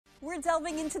We're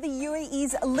delving into the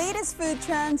UAE's latest food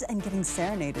trends and getting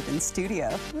serenaded in studio.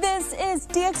 This is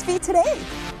DXB Today.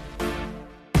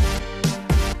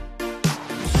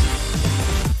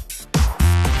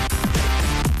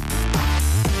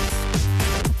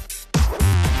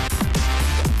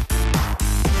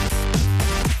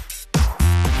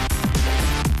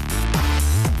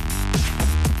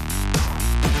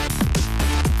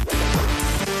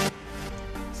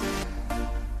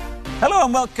 Hello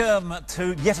and welcome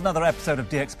to yet another episode of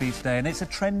DXB Today, and it's a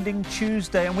trending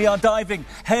Tuesday and we are diving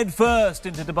headfirst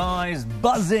into Dubai's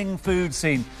buzzing food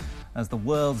scene as the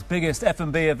world's biggest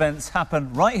F&B events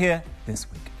happen right here this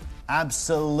week.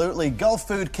 Absolutely. Gulf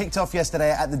Food kicked off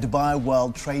yesterday at the Dubai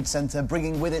World Trade Center,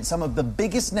 bringing with it some of the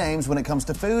biggest names when it comes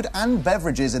to food and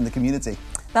beverages in the community.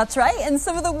 That's right, and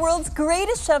some of the world's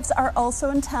greatest chefs are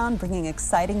also in town, bringing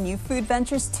exciting new food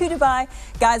ventures to Dubai.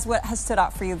 Guys, what has stood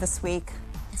out for you this week?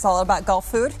 It's all about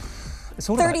Gulf food. It's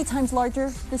all 30 times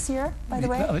larger this year, by the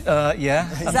way.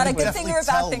 Yeah. Is that a good thing or a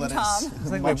bad thing, Tom?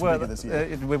 I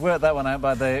think we've worked that one out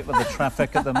by the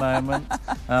traffic at the moment.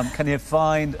 Can you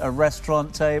find a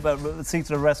restaurant table, seat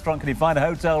at a restaurant? Can you find a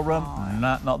hotel room?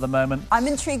 Not at the moment. I'm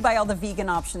intrigued by all the vegan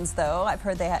options, though. I've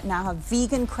heard they now have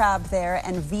vegan crab there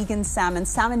and vegan salmon.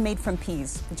 Salmon made from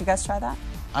peas. Did you guys try that?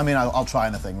 I mean, I'll try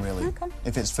anything, really. Okay.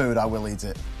 If it's food, I will eat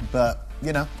it. But,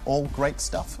 you know, all great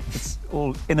stuff. It's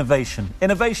all innovation.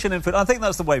 Innovation in food. I think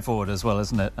that's the way forward as well,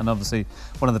 isn't it? And obviously,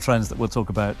 one of the trends that we'll talk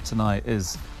about tonight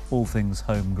is all things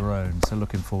homegrown. So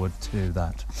looking forward to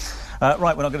that.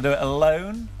 Right, we're not going to do it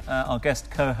alone. Our guest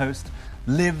co-host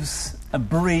lives and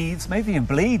breathes, maybe even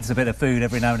bleeds a bit of food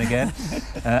every now and again.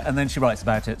 And then she writes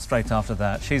about it straight after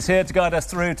that. She's here to guide us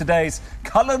through today's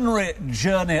culinary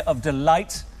journey of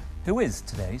delight. Who is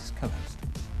today's co-host?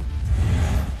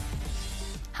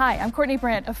 Hi, I'm Courtney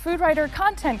Brandt, a food writer,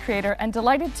 content creator, and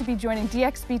delighted to be joining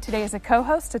DXB Today as a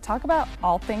co-host to talk about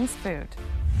all things food.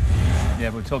 Yeah,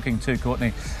 we're talking to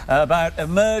Courtney about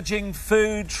emerging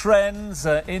food trends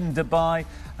in Dubai,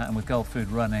 and with Gulf Food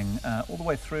running all the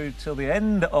way through till the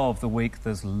end of the week,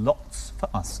 there's lots for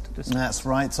us to discuss. That's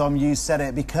right, Tom, you said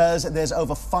it, because there's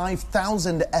over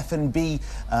 5,000 F&B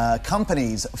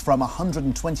companies from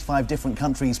 125 different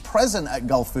countries present at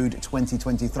Gulf Food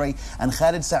 2023, and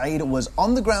Khalid Saeed was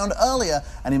on the ground earlier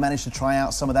and he managed to try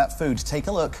out some of that food. Take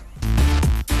a look.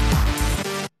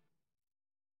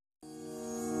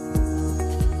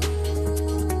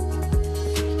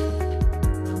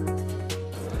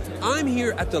 I'm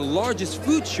here at the largest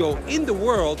food show in the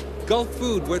world, Gulf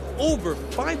Food, where over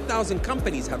 5,000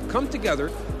 companies have come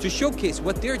together to showcase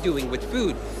what they're doing with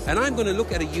food. And I'm going to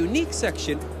look at a unique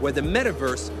section where the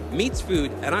metaverse meets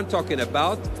food, and I'm talking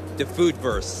about the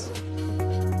foodverse.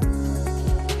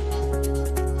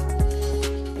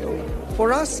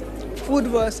 For us,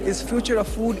 foodverse is future of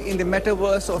food in the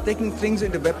metaverse, or taking things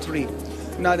into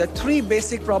Web3. Now, there are three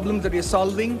basic problems that we're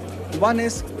solving. One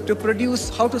is to produce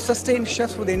how to sustain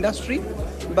chefs for the industry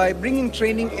by bringing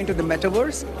training into the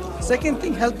metaverse. Second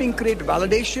thing, helping create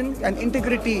validation and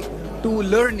integrity to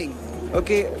learning,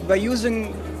 by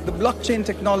using the blockchain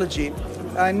technology.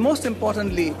 And most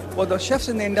importantly, for the chefs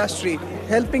in the industry,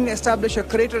 helping establish a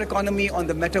creator economy on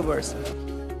the metaverse.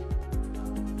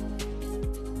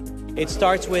 It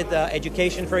starts with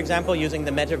education, for example, using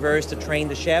the metaverse to train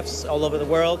the chefs all over the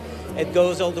world. It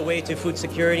goes all the way to food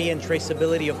security and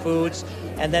traceability of foods.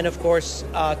 And then, of course,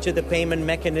 to the payment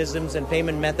mechanisms and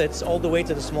payment methods, all the way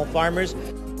to the small farmers.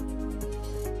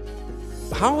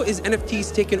 How is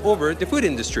NFTs taking over the food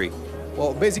industry?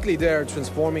 Well, basically, they're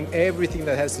transforming everything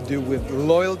that has to do with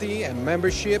loyalty and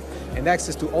membership and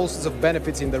access to all sorts of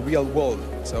benefits in the real world.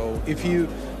 So if you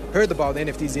heard about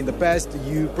NFTs in the past,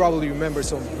 you probably remember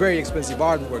some very expensive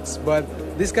artworks, but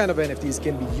this kind of NFTs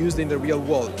can be used in the real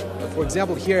world. For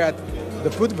example, here at the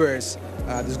Foodverse,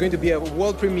 there's going to be a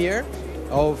world premiere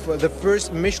of the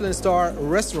first Michelin star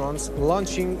restaurants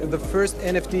launching the first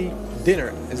NFT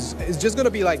dinner. It's just going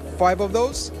to be like 5 of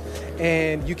those,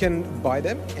 and you can buy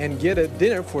them and get a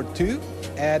dinner for 2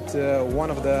 at one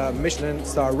of the Michelin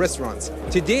star restaurants.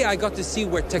 Today I got to see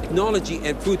where technology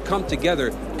and food come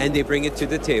together and they bring it to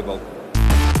the table.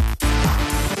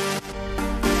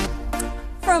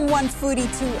 From one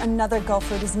foodie to another, Gulf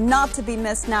Food is not to be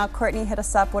missed. Now, Courtney, hit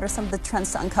us up. What are some of the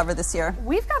trends to uncover this year?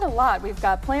 We've got a lot. We've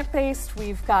got plant-based,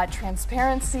 we've got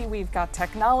transparency, we've got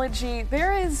technology.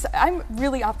 I'm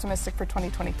really optimistic for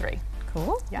 2023.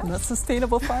 Cool. Yeah. And that's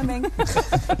sustainable farming.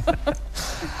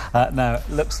 Now, it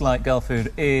looks like Gulf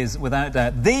Food is, without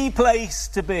doubt, the place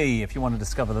to be if you want to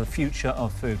discover the future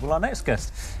of food. Well, our next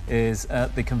guest is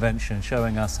at the convention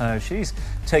showing us how she's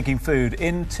taking food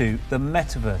into the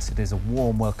metaverse. It is a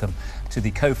warm welcome to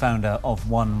the co-founder of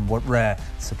One Rare,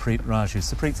 Supreet Raju.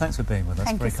 Supreet, thanks for being with us.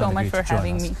 Thank you so much for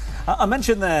having me. I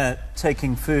mentioned there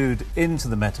taking food into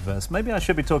the metaverse. Maybe I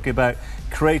should be talking about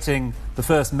creating the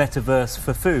first metaverse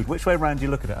for food. Which way around do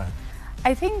you look at it, Anne?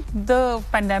 I think the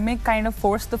pandemic kind of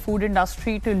forced the food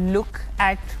industry to look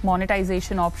at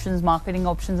monetization options, marketing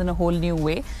options in a whole new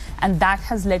way. And that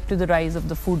has led to the rise of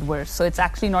the foodverse. So it's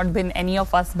actually not been any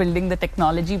of us building the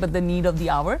technology, but the need of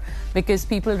the hour, because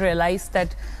people realize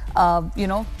that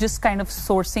just kind of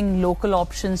sourcing local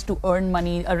options to earn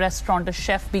money, a restaurant, a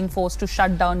chef being forced to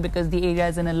shut down because the area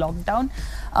is in a lockdown,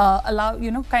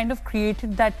 kind of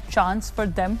created that chance for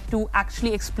them to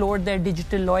actually explore their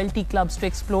digital loyalty clubs, to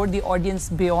explore the audience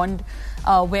beyond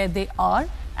where they are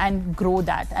and grow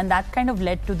that. And that kind of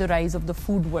led to the rise of the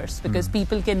foodverse, because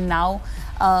people can now,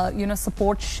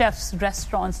 support chefs,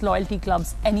 restaurants, loyalty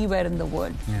clubs anywhere in the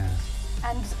world. Yeah.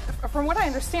 And from what I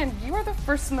understand, you are the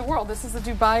first in the world. This is a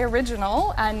Dubai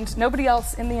original, and nobody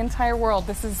else in the entire world.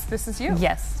 This is you.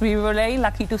 Yes, we were very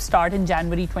lucky to start in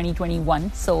January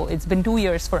 2021. So it's been 2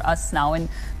 years for us now, and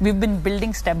we've been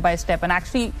building step by step. And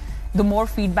actually, the more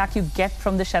feedback you get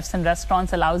from the chefs and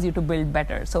restaurants allows you to build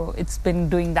better. So it's been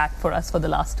doing that for us for the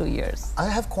last 2 years. I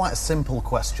have quite a simple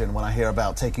question when I hear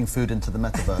about taking food into the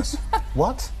metaverse.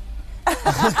 What?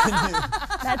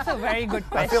 That's a very good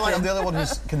question. I feel like I'm the only one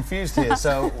who's confused here.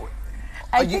 So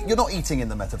you're not eating in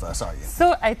the metaverse, are you?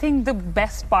 So I think the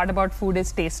best part about food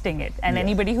is tasting it. And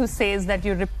anybody who says that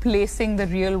you're replacing the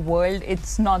real world,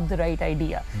 it's not the right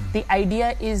idea. The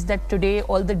idea is that today,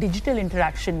 all the digital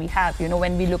interaction we have,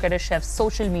 when we look at a chef's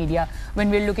social media, when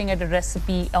we're looking at a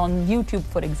recipe on YouTube,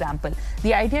 for example,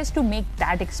 the idea is to make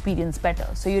that experience better.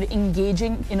 So you're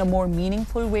engaging in a more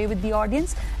meaningful way with the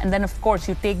audience. And then, of course,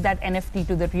 you take that NFT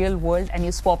to the real world and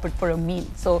you swap it for a meal.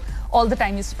 So all the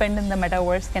time you spend in the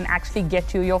metaverse can actually get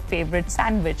you your favorite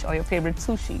sandwich or your favorite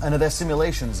sushi. And are there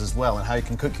simulations as well, and how you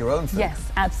can cook your own food?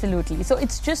 Yes, absolutely. So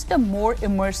it's just a more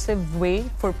immersive way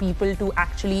for people to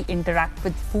actually interact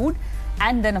with food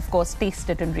and then, of course, taste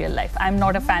it in real life. I'm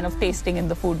not a fan of tasting in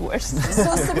the foodverse.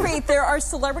 So, Supreet, there are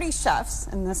celebrity chefs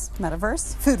in this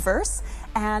metaverse, foodverse,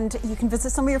 and you can visit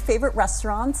some of your favorite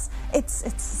restaurants.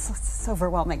 It's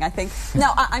overwhelming, I think.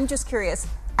 Now, I'm just curious.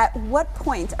 At what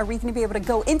point are we going to be able to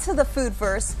go into the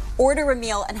foodverse, order a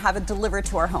meal, and have it delivered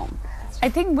to our home? I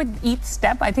think with each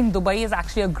step, I think Dubai is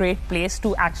actually a great place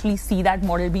to actually see that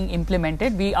model being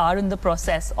implemented. We are in the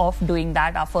process of doing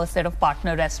that. Our first set of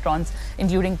partner restaurants,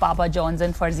 including Papa John's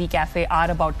and Farzi Cafe,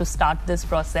 are about to start this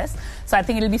process. So I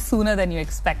think it'll be sooner than you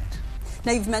expect.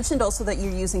 Now, you've mentioned also that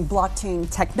you're using blockchain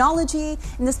technology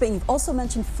in this, but you've also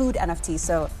mentioned food NFT.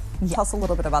 So tell us a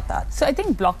little bit about that. So I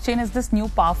think blockchain is this new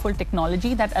powerful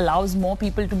technology that allows more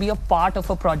people to be a part of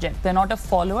a project. They're not a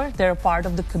follower, they're a part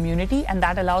of the community, and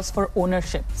that allows for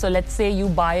ownership. So let's say you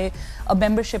buy a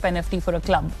membership NFT for a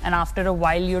club, and after a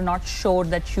while you're not sure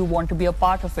that you want to be a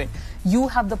part of it. You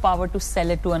have the power to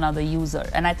sell it to another user.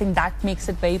 And I think that makes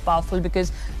it very powerful,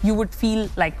 because you would feel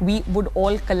like we would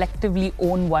all collectively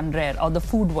own One Rare or the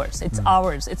foodverse. It's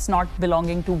ours. It's not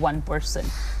belonging to one person.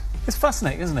 It's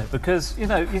fascinating, isn't it? Because, you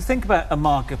think about a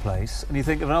marketplace and you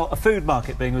think of a food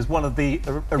market being as one of the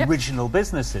original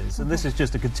businesses, and this is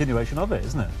just a continuation of it,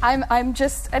 isn't it? I'm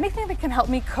just, anything that can help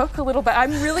me cook a little bit.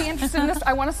 I'm really interested in this.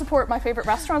 I want to support my favorite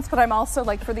restaurants, but I'm also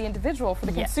like, for the individual, for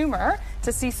the consumer,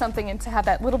 to see something and to have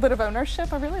that little bit of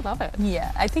ownership. I really love it.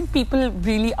 Yeah, I think people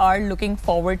really are looking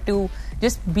forward to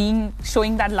just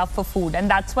showing that love for food. And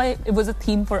that's why it was a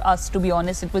theme for us, to be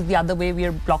honest. It was the other way. We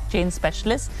are blockchain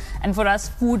specialists. And for us,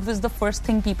 food was the first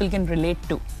thing people can relate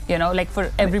to. For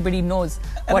everybody knows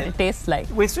what it tastes like.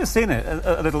 We've just seen it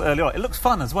a little earlier on. It looks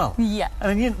fun as well. Yeah.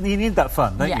 And you need that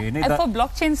fun, don't you? You need and that. For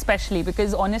blockchain especially,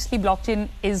 because honestly, blockchain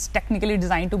is technically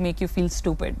designed to make you feel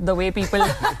stupid. The way people,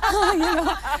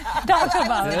 talk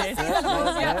about it.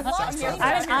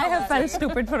 I have felt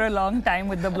stupid for a long time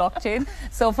with the blockchain.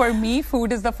 So for me,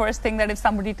 food is the first thing that if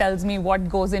somebody tells me what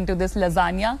goes into this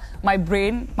lasagna, my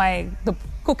brain, the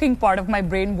cooking part of my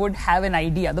brain would have an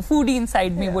idea. The foodie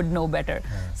inside me would know better.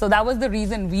 So that was the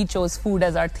reason we chose food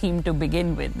as our theme to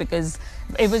begin with, because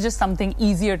it was just something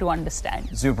easier to understand.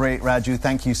 Supreet Raju,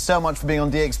 thank you so much for being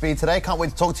on DXB today. Can't wait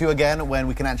to talk to you again when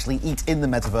we can actually eat in the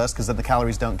metaverse, because then the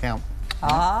calories don't count.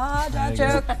 That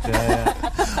joke.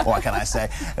 What can I say?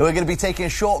 We're going to be taking a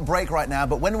short break right now,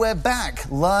 but when we're back,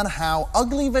 learn how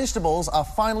ugly vegetables are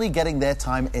finally getting their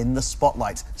time in the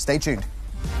spotlight. Stay tuned.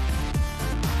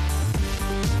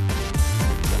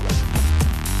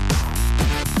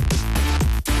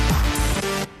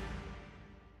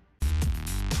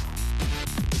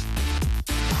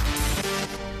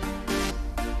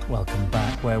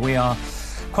 where we are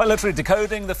quite literally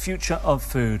decoding the future of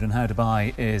food and how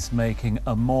Dubai is making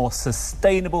a more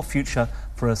sustainable future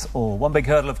for us all. One big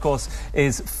hurdle, of course,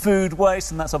 is food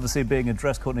waste, and that's obviously being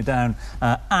addressed, Courtney, down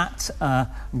at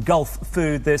Gulf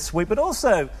Food this week, but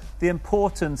also the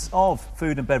importance of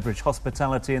food and beverage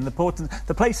hospitality and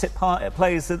the place it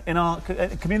plays in our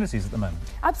communities at the moment.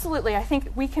 Absolutely. I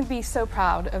think we can be so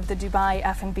proud of the Dubai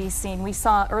F&B scene. We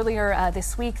saw earlier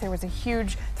this week there was a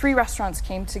huge, 3 restaurants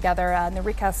came together, the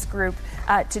Rikas group,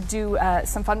 to do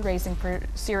some fundraising for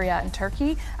Syria and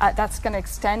Turkey. That's going to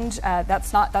extend.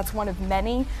 That's one of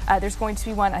many. There's going to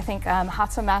be one, I think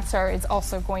Hatta Matar is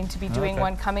also going to be doing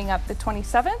one coming up the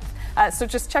 27th. So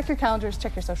just check your calendars,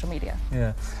 check your social media.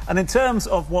 Yeah. And in terms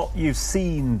of what you've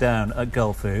seen down at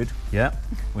Gulf Food,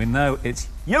 we know it's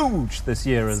huge this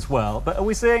year as well. But are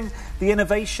we seeing the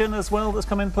innovation as well that's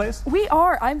come in place? We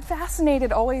are. I'm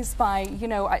fascinated always by,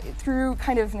 through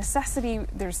kind of necessity,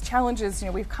 there's challenges.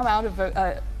 We've come out of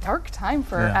a dark time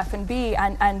for F&B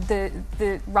and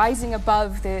the rising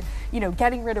above, the,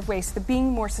 getting rid of waste, the being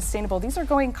more sustainable. These are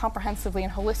going comprehensively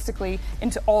and holistically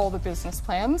into all the business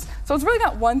plans. So it's really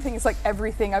not one thing, it's like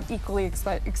everything I'm equally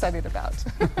excited about.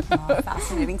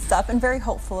 Fascinating stuff and very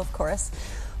hopeful, of course.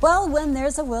 Well, when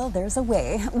there's a will, there's a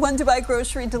way. One Dubai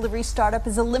grocery delivery startup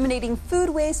is eliminating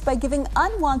food waste by giving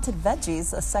unwanted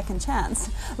veggies a second chance.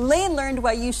 Lane learned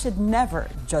why you should never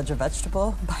judge a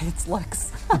vegetable by its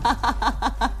looks.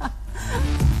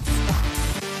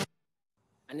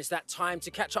 And it's that time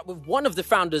to catch up with one of the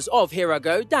founders of Here I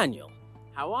Go, Daniel.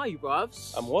 How are you,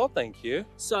 bruvs? I'm well, thank you.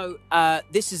 So,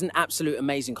 this is an absolute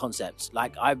amazing concept.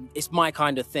 It's my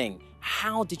kind of thing.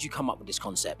 How did you come up with this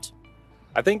concept?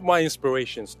 I think my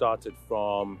inspiration started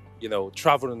from,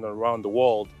 traveling around the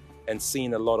world and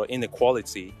seeing a lot of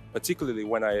inequality, particularly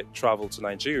when I traveled to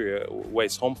Nigeria, where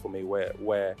it's home for me,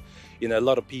 where a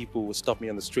lot of people would stop me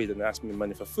on the street and ask me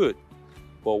money for food.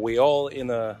 But we're all in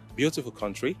a beautiful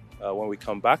country when we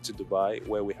come back to Dubai,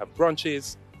 where we have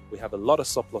brunches, we have a lot of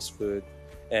surplus food.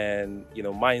 And,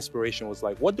 my inspiration was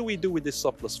like, what do we do with this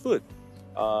surplus food?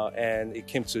 And it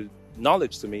came to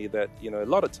knowledge to me that, a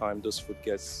lot of time those food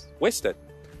gets wasted.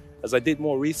 As I did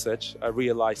more research, I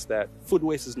realized that food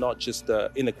waste is not just an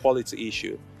inequality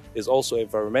issue, it's also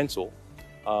environmental.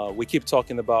 We keep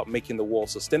talking about making the world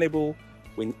sustainable.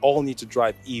 We all need to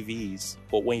drive EVs.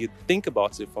 But when you think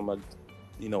about it from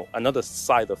another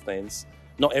side of things,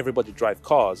 not everybody drives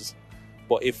cars.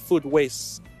 But if food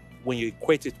waste, when you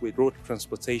equate it with road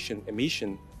transportation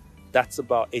emission, that's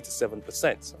about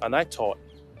 87%. And I thought,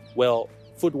 well,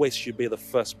 food waste should be the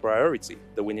first priority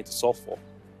that we need to solve for.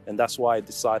 And that's why I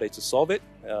decided to solve it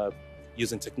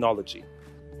using technology.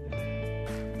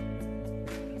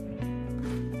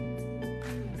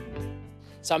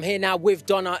 So I'm here now with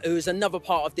Donna, who's another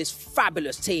part of this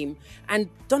fabulous team. And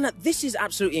Donna, this is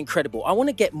absolutely incredible. I want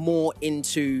to get more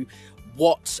into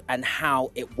what and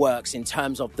how it works in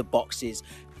terms of the boxes,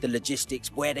 the logistics,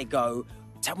 where they go.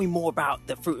 Tell me more about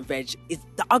the fruit and veg. It's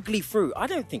the ugly fruit. I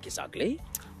don't think it's ugly.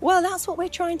 Well, that's what we're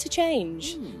trying to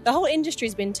change. The whole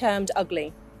industry's been termed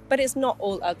ugly, but it's not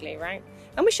all ugly, right?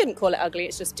 And we shouldn't call it ugly,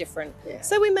 it's just different. Yeah.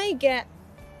 So we may get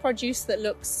produce that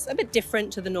looks a bit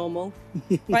different to the normal,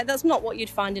 right? That's not what you'd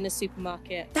find in a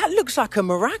supermarket. That looks like a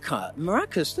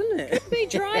maracas, doesn't it? Could be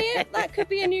dry it, that could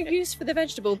be a new use for the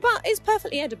vegetable, but it's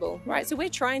perfectly edible, right? So we're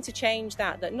trying to change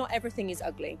that not everything is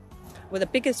ugly. Well, the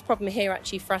biggest problem here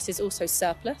actually for us is also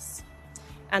surplus.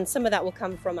 And some of that will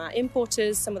come from our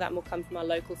importers, some of that will come from our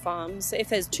local farms. So if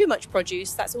there's too much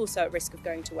produce, that's also at risk of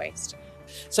going to waste.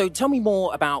 So tell me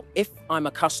more about, if I'm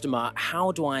a customer,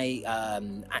 how do I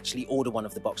actually order one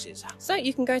of the boxes? So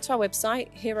you can go to our website,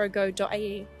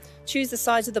 herogo.ae, choose the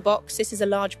size of the box. This is a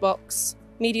large box,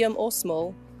 medium or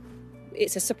small.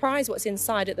 It's a surprise what's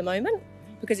inside at the moment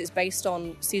because it's based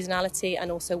on seasonality and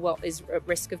also what is at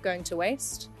risk of going to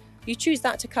waste. You choose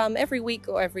that to come every week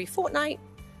or every fortnight,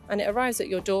 and it arrives at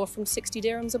your door from 60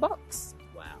 dirhams a box.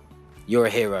 Wow. You're a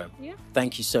hero. Yeah.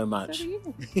 Thank you so much. So do you.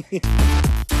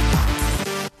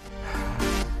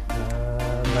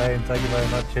 Lane, thank you very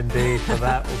much indeed for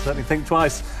that. We'll certainly think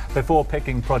twice before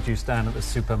picking produce down at the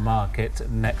supermarket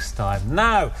next time.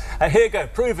 Now, here you go,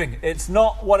 proving it's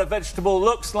not what a vegetable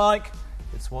looks like,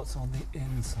 it's what's on the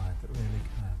inside that really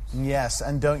counts. Yes,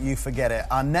 and don't you forget it.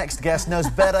 Our next guest knows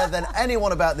better than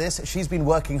anyone about this. She's been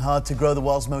working hard to grow the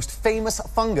world's most famous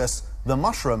fungus, the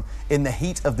mushroom, in the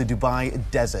heat of the Dubai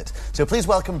desert. So please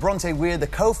welcome Bronte Weir, the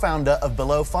co-founder of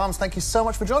Below Farms. Thank you so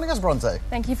much for joining us, Bronte.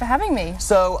 Thank you for having me.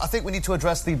 So I think we need to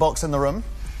address the box in the room.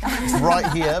 It's right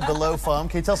here, Below Farm.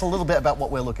 Can you tell us a little bit about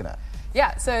what we're looking at?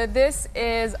 Yeah, so this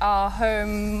is our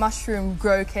home mushroom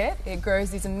grow kit. It grows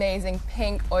these amazing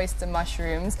pink oyster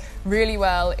mushrooms really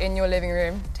well in your living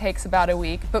room. Takes about a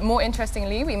week. But more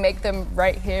interestingly, we make them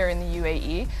right here in the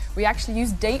UAE. We actually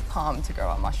use date palm to grow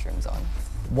our mushrooms on.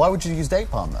 Why would you use date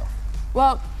palm, though?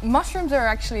 Well, mushrooms are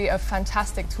actually a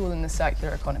fantastic tool in the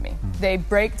circular economy. They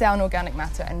break down organic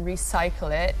matter and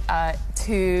recycle it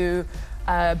to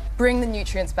bring the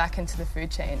nutrients back into the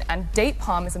food chain. And date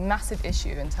palm is a massive issue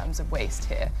in terms of waste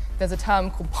here. There's a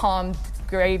term called palm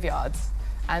graveyards,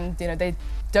 and they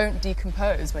don't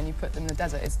decompose when you put them in the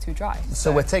desert. It's too dry.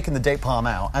 So we're taking the date palm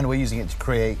out and we're using it to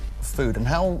create food. And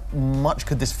how much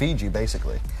could this feed you,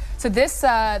 basically? So this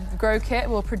grow kit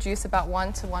will produce about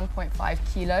 1 to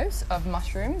 1.5 kilos of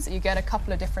mushrooms. You get a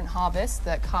couple of different harvests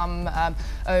that come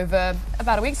over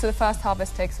about a week. So the first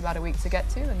harvest takes about a week to get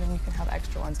to, and then you can have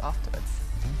extra ones afterwards.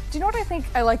 Do you know what I think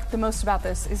I like the most about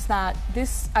this is that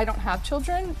I don't have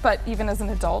children, but even as an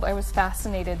adult, I was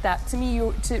fascinated that to me,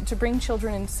 to bring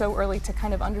children in so early to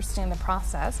kind of understand the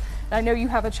process. And I know you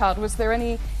have a child. Was there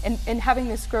any, in having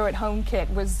this grow at home kit,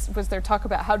 was there talk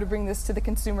about how to bring this to the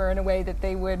consumer in a way that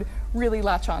they would really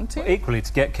latch on to? Well, equally,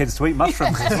 to get kids to eat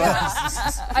mushrooms as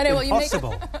well. I know, well,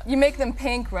 impossible. You make them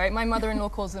pink, right? My mother-in-law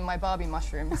calls them my Barbie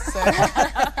mushrooms. So.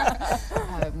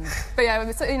 But yeah,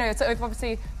 it's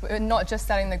obviously we're not just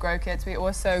selling the grow kits. We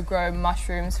also grow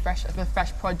mushrooms with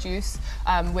fresh produce,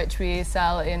 which we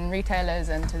sell in retailers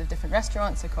and to the different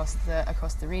restaurants across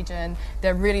the region.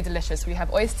 They're really delicious. We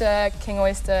have oyster, king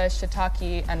oyster,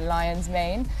 shiitake, and lion's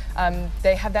mane.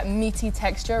 They have that meaty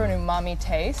texture and umami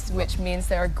taste, which means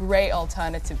they're a great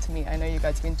alternative to meat. I know you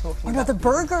guys have been talking about the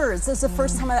burgers. This is the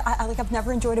first time I've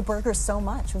never enjoyed a burger so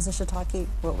much. It was a shiitake.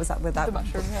 What was that with that? The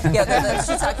mushroom. Yeah, the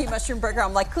shiitake mushroom burger.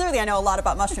 I'm like, clearly I know a lot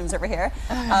about mushrooms over here.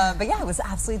 But yeah, it was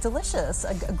absolutely delicious.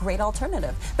 A great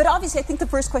alternative. But obviously, I think the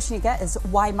first question you get is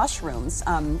why mushrooms?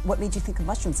 What made you think of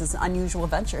mushrooms as an unusual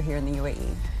venture here in the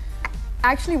UAE?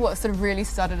 Actually, what sort of really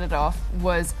started it off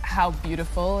was how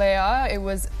beautiful they are. It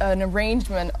was an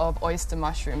arrangement of oyster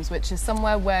mushrooms, which is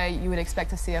somewhere where you would expect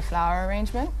to see a flower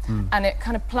arrangement. And it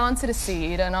kind of planted a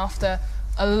seed, and after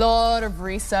a lot of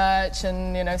research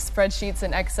and spreadsheets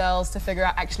and Excels to figure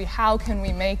out actually how can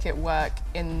we make it work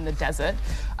in the desert.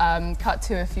 Cut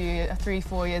to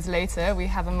 3-4 years later, we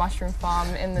have a mushroom farm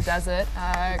in the desert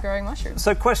growing mushrooms.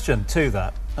 So question to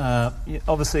that.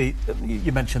 Obviously,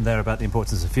 you mentioned there about the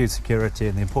importance of food security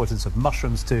and the importance of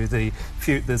mushrooms to the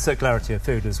circularity of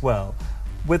food as well.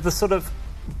 With the sort of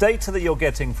data that you're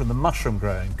getting from the mushroom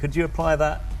growing, could you apply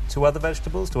that to other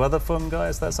vegetables, to other fungi?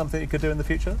 Is that something you could do in the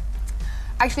future?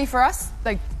 Actually, for us,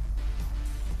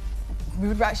 we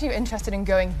would actually be interested in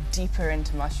going deeper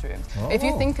into mushrooms. Oh. If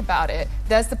you think about it,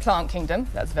 there's the plant kingdom,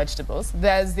 that's vegetables,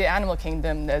 there's the animal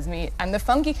kingdom, there's meat, and the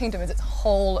fungi kingdom is its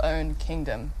whole own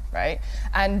kingdom, right?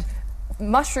 And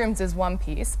mushrooms is one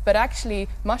piece, but actually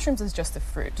mushrooms is just a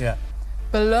fruit. Yeah.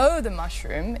 Below the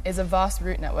mushroom is a vast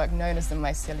root network known as the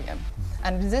mycelium.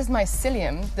 And this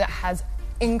mycelium that has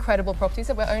incredible properties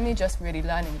that we're only just really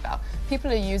learning about. People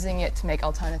are using it to make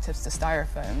alternatives to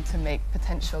styrofoam, to make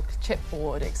potential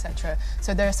chipboard, etc.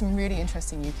 So there are some really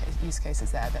interesting use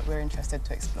cases there that we're interested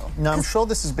to explore. Now, I'm sure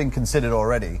this has been considered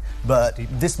already, but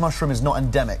this mushroom is not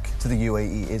endemic to the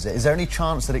UAE, is it? Is there any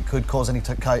chance that it could cause any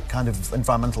kind of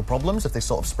environmental problems if they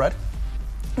sort of spread?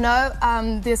 No,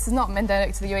 this is not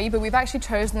endemic to the UAE, but we've actually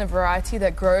chosen a variety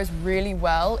that grows really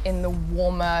well in the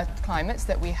warmer climates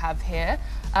that we have here.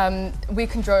 We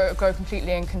can grow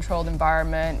completely in controlled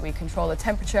environment. We control the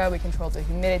temperature, we control the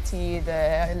humidity,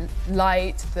 the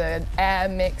light, the air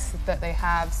mix that they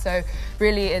have. So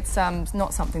really, it's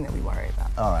not something that we worry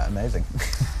about. All right, amazing.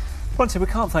 Bronte, we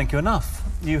can't thank you enough.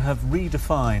 You have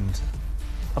redefined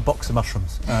a box of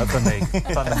mushrooms for me,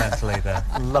 fundamentally there.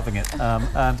 Loving it.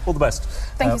 And all the best.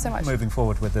 Thank you so much. Moving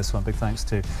forward with this one. Big thanks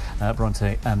to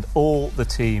Bronte and all the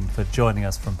team for joining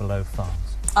us from Below Farms.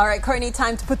 All right, Courtney,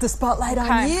 time to put the spotlight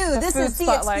on you. This is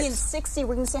spotlight. DXB in 60.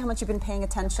 We're going to see how much you've been paying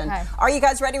attention. Okay. Are you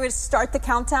guys ready to start the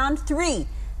countdown? 3,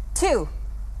 2,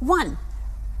 1.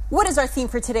 What is our theme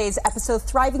for today's episode?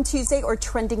 Thriving Tuesday or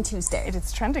Trending Tuesday? It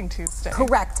is Trending Tuesday.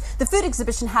 Correct. The food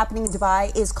exhibition happening in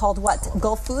Dubai is called what?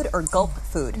 Gulf Food or Gulp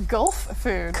Food? Gulf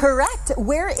Food. Correct.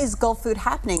 Where is Gulf Food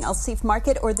happening? Al Seif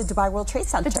Market or the Dubai World Trade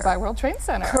Center? The Dubai World Trade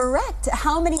Center. Correct.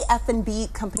 How many F&B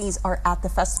companies are at the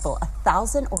festival?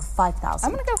 1,000 or 5,000?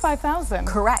 I'm going to go 5,000.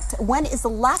 Correct. When is the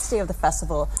last day of the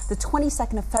festival? The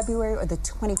 22nd of February or the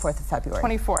 24th of February?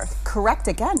 24th. Correct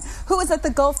again. Who was at the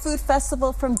Gulf Food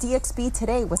Festival from DXB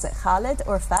Today? Was it Khalid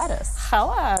or Faris?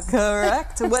 Khalid.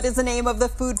 Correct. What is the name of the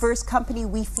foodverse company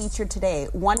we featured today?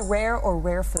 One Rare or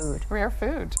Rare Food? Rare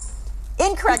Food.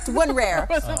 Incorrect. One Rare.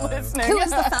 I wasn't listening. Who is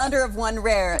the founder of One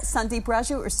Rare? Sandeep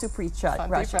Raju or Supreet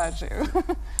Raju?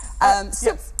 Raju.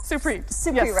 Yes, Supreet.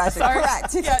 Supreet Raju. Sorry.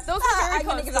 Correct. Yeah, those are very I'm close.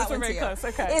 going to give that one to you. Close.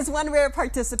 Okay. Is One Rare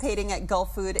participating at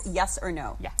Gulf Food? Yes or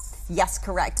no? Yes. Yes,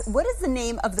 correct. What is the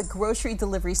name of the grocery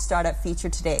delivery startup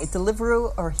featured today?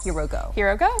 Deliveroo or HeroGo?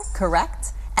 HeroGo.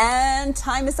 Correct. And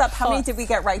time is up. How many did we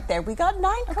get right there? We got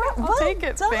 9 correct. I'll take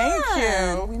it. Done. Thank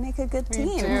you. We make a good team.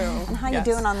 We do. And how you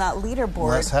doing on that leaderboard?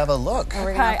 Let's have a look.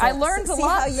 Okay, I learned a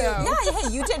lot, Yeah,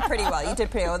 hey, you did pretty well. You did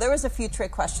pretty well. There was a few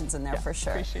trick questions in there for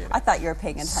sure. Appreciate it. I thought you were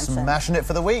paying attention. Smashing it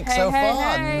for the week so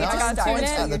far. 9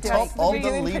 points at the top of the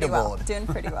leaderboard. Doing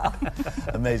pretty well.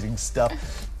 Amazing stuff.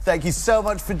 Thank you so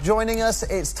much for joining us.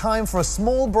 It's time for a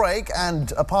small break,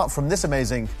 and apart from this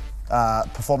amazing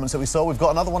performance that we saw, we've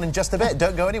got another one in just a bit.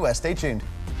 Don't go anywhere. Stay tuned.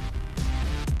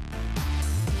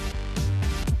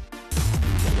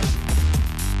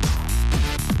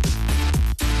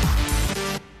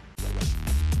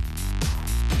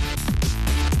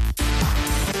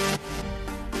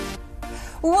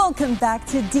 Welcome back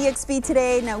to DXB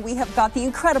Today. Now we have got the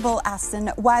incredible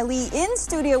Aston Wiley in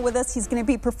studio with us. He's going to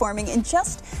be performing in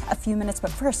just a few minutes.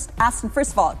 But first, Aston,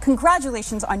 first of all,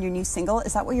 congratulations on your new single.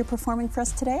 Is that what you're performing for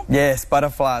us today? Yes,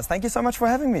 Butterflies. Thank you so much for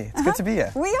having me. It's good to be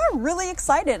here. We are really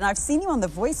excited, and I've seen you on The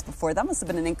Voice before. That must have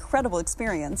been an incredible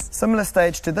experience. Similar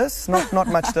stage to this, not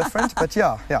much different, but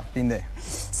yeah, been there.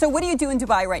 So what do you do in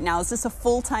Dubai right now? Is this a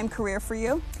full-time career for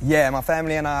you? Yeah, my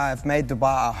family and I have made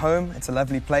Dubai our home. It's a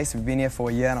lovely place. We've been here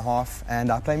for a year and a half,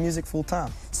 and I play music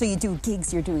full-time. So you do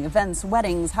gigs, you're doing events,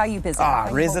 weddings. How are you busy?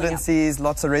 Residencies,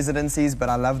 lots of residencies, but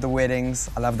I love the weddings.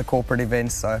 I love the corporate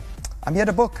events, so I'm here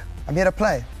to book. I'm here to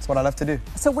play. It's what I love to do.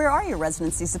 So where are your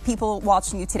residencies? The people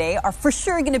watching you today are for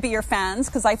sure going to be your fans,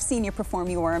 because I've seen you perform.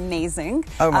 You are amazing.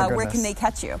 Oh my goodness. Where can they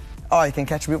catch you? Oh, you can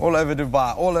catch me all over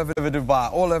Dubai, all over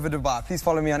Dubai, all over Dubai. Please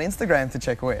follow me on Instagram to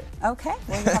check where. Okay,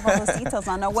 well, you have all those details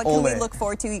on. Now, what can we look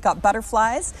forward to? You got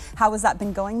Butterflies. How has that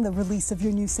been going, the release of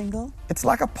your new single? It's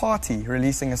like a party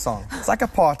releasing a song. It's like a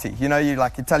party. You know, you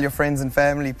tell your friends and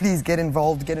family, please get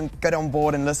involved, get on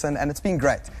board and listen. And it's been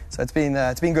great. So it's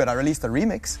been good. I released a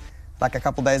remix like a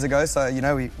couple days ago, so you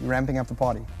know we're ramping up the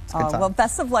party. It's a good time. Well,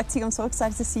 best of luck to you. I'm so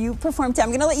excited to see you perform today. I'm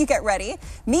going to let you get ready.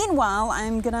 Meanwhile,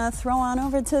 I'm going to throw on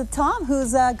over to Tom,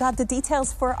 who's got the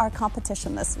details for our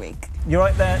competition this week. You're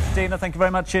right there, Dina. Thank you very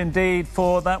much indeed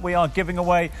for that. We are giving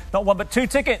away not 1 but 2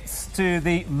 tickets to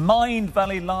the Mind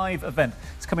Valley Live event.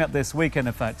 It's coming up this weekend,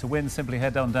 in fact. To win, simply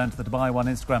head down to the Dubai One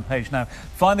Instagram page now.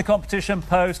 Find the competition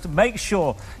post. Make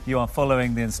sure you are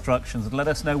following the instructions and let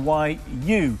us know why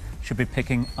you should be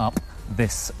picking up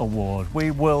this award.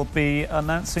 We will be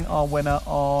announcing our winner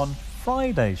on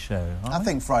Friday's show. I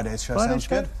think Friday's show sounds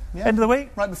good. Yeah. End of the week?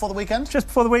 Right before the weekend? Just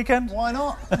before the weekend? Why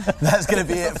not? That's going to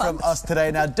be it from us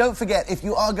today. Now, don't forget, if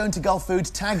you are going to Gulf Food,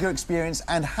 tag your experience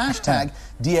and hashtag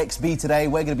DXB Today.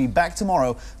 We're going to be back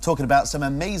tomorrow talking about some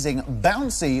amazing,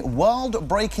 bouncy,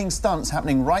 world-breaking stunts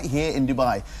happening right here in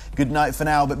Dubai. Good night for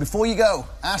now. But before you go,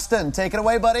 Aston, take it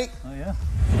away, buddy. Oh, yeah.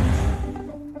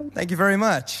 Thank you very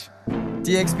much.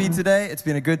 DXB Today, it's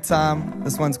been a good time.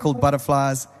 This one's called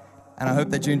Butterflies, and I hope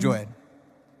that you enjoy it.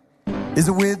 Is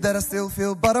it weird that I still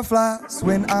feel butterflies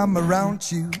when I'm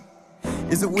around you?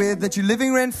 Is it weird that you're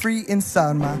living rent-free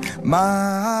inside my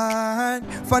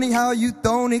mind? Funny how you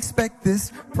don't expect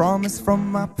this. Promise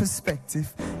from my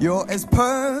perspective, you're as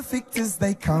perfect as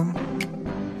they come.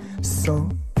 So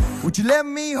would you let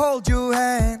me hold your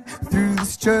hand through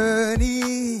this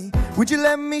journey? Would you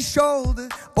let me shoulder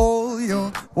all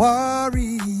your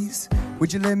worries?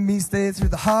 Would you let me stay through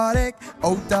the heartache?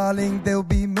 Oh, darling, there'll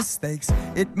be mistakes.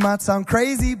 It might sound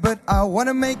crazy, but I want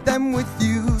to make them with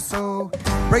you. So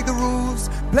break the rules,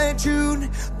 play a tune,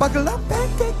 buckle up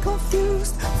and get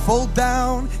confused. Fold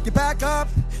down, get back up,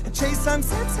 and chase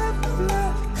sunsets, have no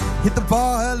luck. Hit the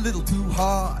bar a little too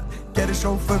hard. Get a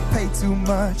chauffeur, pay too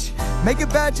much. Make a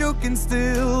bad joke and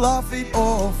still laugh it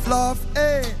off, laugh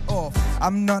it off.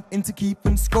 I'm not into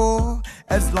keeping score,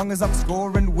 as long as I'm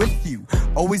scoring with you.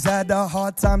 Always had a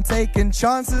hard time taking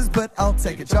chances, but I'll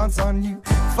take a chance on you.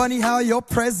 Funny how your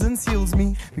presence heals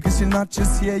me, because you're not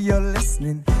just here, you're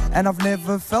listening. And I've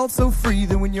never felt so free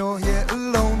than when you're here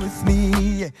alone with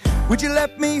me. Would you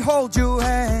let me hold your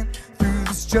hand through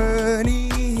this journey?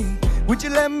 Would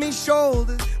you let me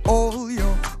shoulder all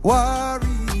your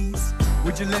worries?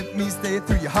 Would you let me stay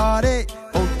through your heartache?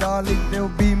 Oh, darling, there'll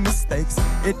be mistakes.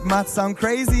 It might sound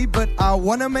crazy, but I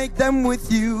wanna make them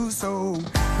with you. So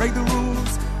break the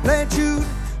rules, play a tune,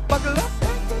 buckle up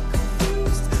and get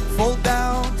confused. Fold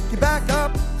down, get back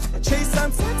up, and chase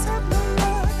sunsets, have no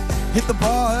luck. Hit the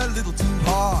bar a little too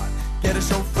hard, get a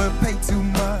chauffeur, pay too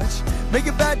much. Make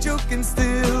a bad joke and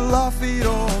still laugh it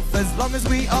off as long as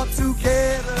we are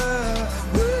together.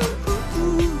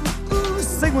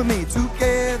 Sing with me,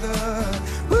 together.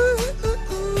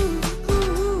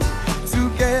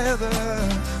 Together.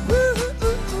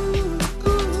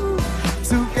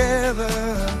 Together.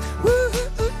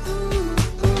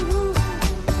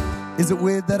 Is it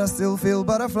weird that I still feel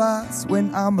butterflies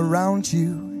when I'm around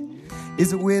you?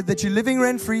 Is it weird that you're living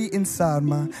rent-free inside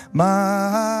my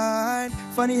mind?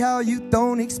 Funny how you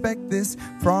don't expect this.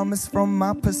 Promise from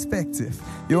my perspective,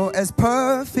 you're as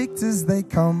perfect as they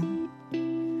come.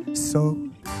 So,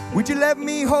 would you let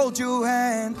me hold your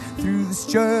hand through this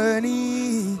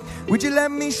journey? Would you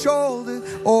let me shoulder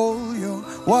all your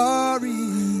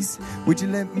worries? Would you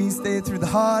let me stay through the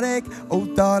heartache? Oh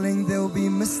darling, there'll be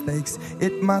mistakes.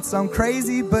 It might sound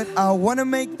crazy, but I wanna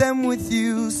make them with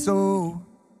you. So